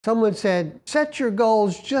Someone said, set your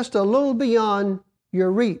goals just a little beyond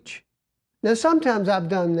your reach. Now, sometimes I've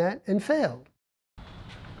done that and failed.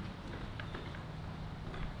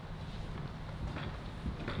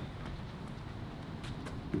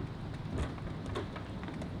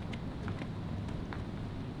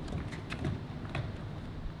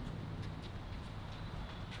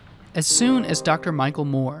 As soon as Dr. Michael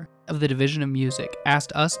Moore of the Division of Music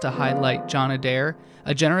asked us to highlight John Adair,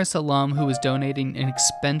 a generous alum who was donating an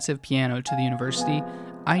expensive piano to the university,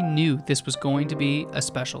 I knew this was going to be a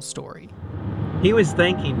special story. He was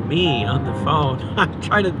thanking me on the phone. I'm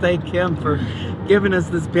trying to thank him for giving us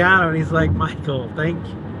this piano, and he's like, Michael, thank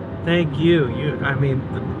you. I mean,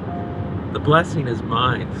 the blessing is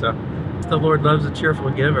mine. So the Lord loves a cheerful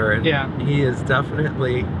giver, and yeah, he is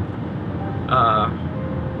definitely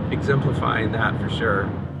exemplifying that for sure.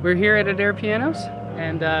 We're here at Adair Pianos,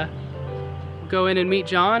 and go in and meet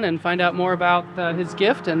John and find out more about his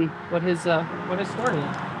gift and what his story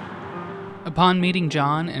is. Upon meeting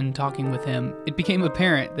John and talking with him, it became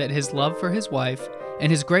apparent that his love for his wife and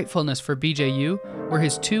his gratefulness for BJU were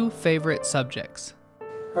his two favorite subjects.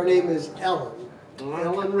 Her name is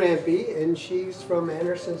Ellen Rampey, and she's from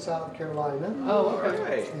Anderson, South Carolina. Oh,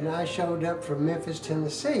 okay. And I showed up from Memphis,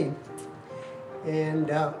 Tennessee. And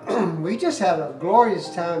we just had a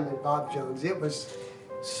glorious time at Bob Jones. It was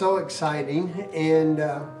so exciting. And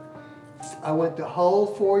I went the whole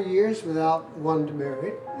 4 years without wanting to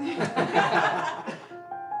marry.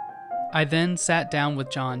 I then sat down with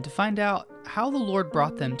John to find out how the Lord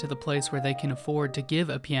brought them to the place where they can afford to give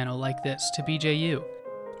a piano like this to BJU.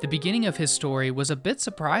 The beginning of his story was a bit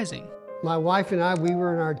surprising. My wife and I, we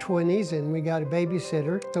were in our 20s and we got a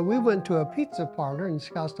babysitter. So we went to a pizza parlor in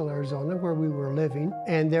Scottsdale, Arizona, where we were living.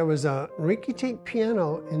 And there was a rinky-dink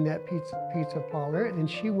piano in that pizza parlor, and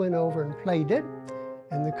she went over and played it.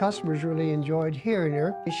 And the customers really enjoyed hearing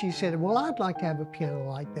her. And she said, well, I'd like to have a piano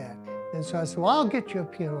like that. And so I said, well, I'll get you a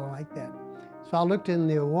piano like that. So I looked in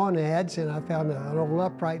the Awan ads and I found an old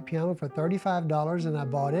upright piano for $35 and I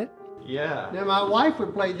bought it. Yeah. Now my wife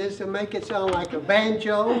would play this and make it sound like a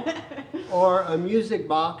banjo or a music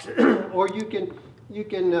box, or you can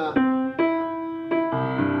make it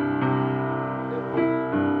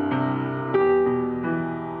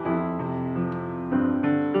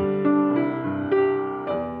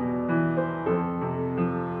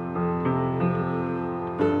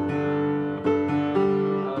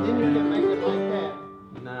like that.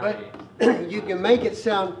 Nice. But you can make it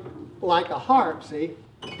sound like a harp, see?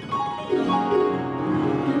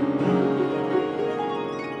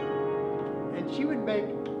 And she would make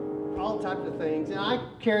all types of things. And I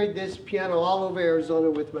carried this piano all over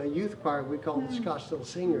Arizona with my youth choir. We called the Scottsdale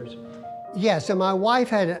Singers. Yes, and my wife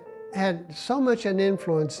had so much an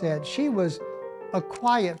influence that she was a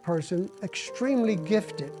quiet person, extremely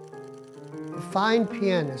gifted, a fine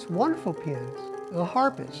pianist, wonderful pianist, a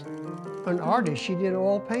harpist, an artist. She did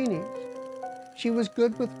oil paintings. She was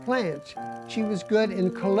good with plants. She was good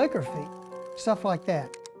in calligraphy, stuff like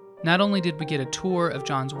that. Not only did we get a tour of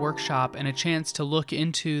John's workshop and a chance to look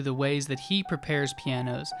into the ways that he prepares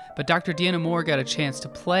pianos, but Dr. Deanna Moore got a chance to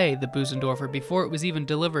play the Bösendorfer before it was even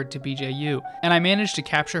delivered to BJU, and I managed to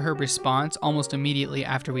capture her response almost immediately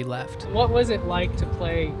after we left. What was it like to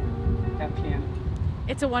play that piano?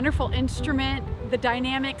 It's a wonderful instrument. The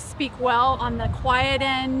dynamics speak well on the quiet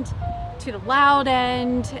end to the loud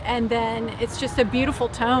end, and then it's just a beautiful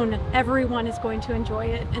tone. Everyone is going to enjoy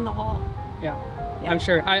it in the hall. Yeah. I'm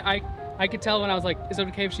sure. I could tell when I was like, is it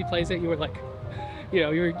okay if she plays it? You were like,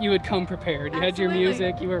 you would come prepared. You Absolutely. had your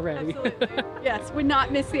music, you were ready. Yes, would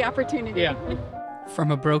not miss the opportunity. Yeah.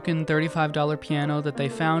 From a broken $35 piano that they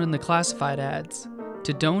found in the classified ads,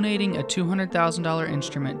 to donating a $200,000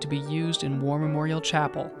 instrument to be used in War Memorial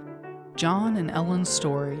Chapel, John and Ellen's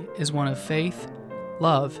story is one of faith,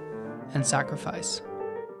 love, and sacrifice.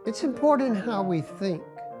 It's important how we think,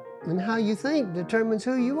 and how you think determines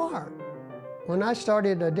who you are. When I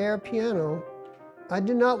started Adair Piano, I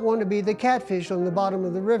did not want to be the catfish on the bottom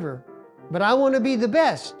of the river, but I want to be the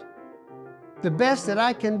best that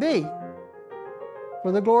I can be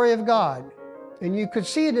for the glory of God. And you could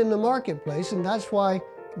see it in the marketplace, and that's why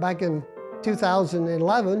back in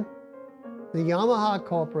 2011, the Yamaha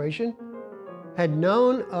Corporation had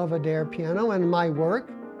known of Adair Piano and my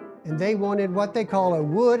work, and they wanted what they call a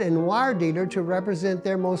wood and wire dealer to represent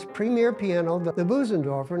their most premier piano, the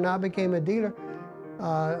Bösendorfer, and I became a dealer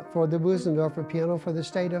for the Bösendorfer piano for the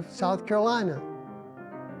state of South Carolina.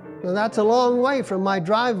 Now that's a long way from my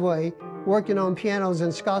driveway working on pianos in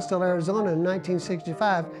Scottsdale, Arizona in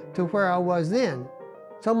 1965 to where I was then.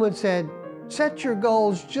 Someone said, set your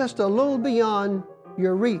goals just a little beyond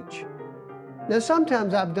your reach. Now,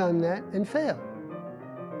 sometimes I've done that and failed.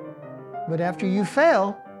 But after you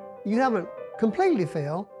fail, you haven't completely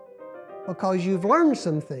failed because you've learned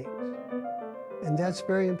some things. And that's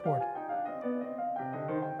very important.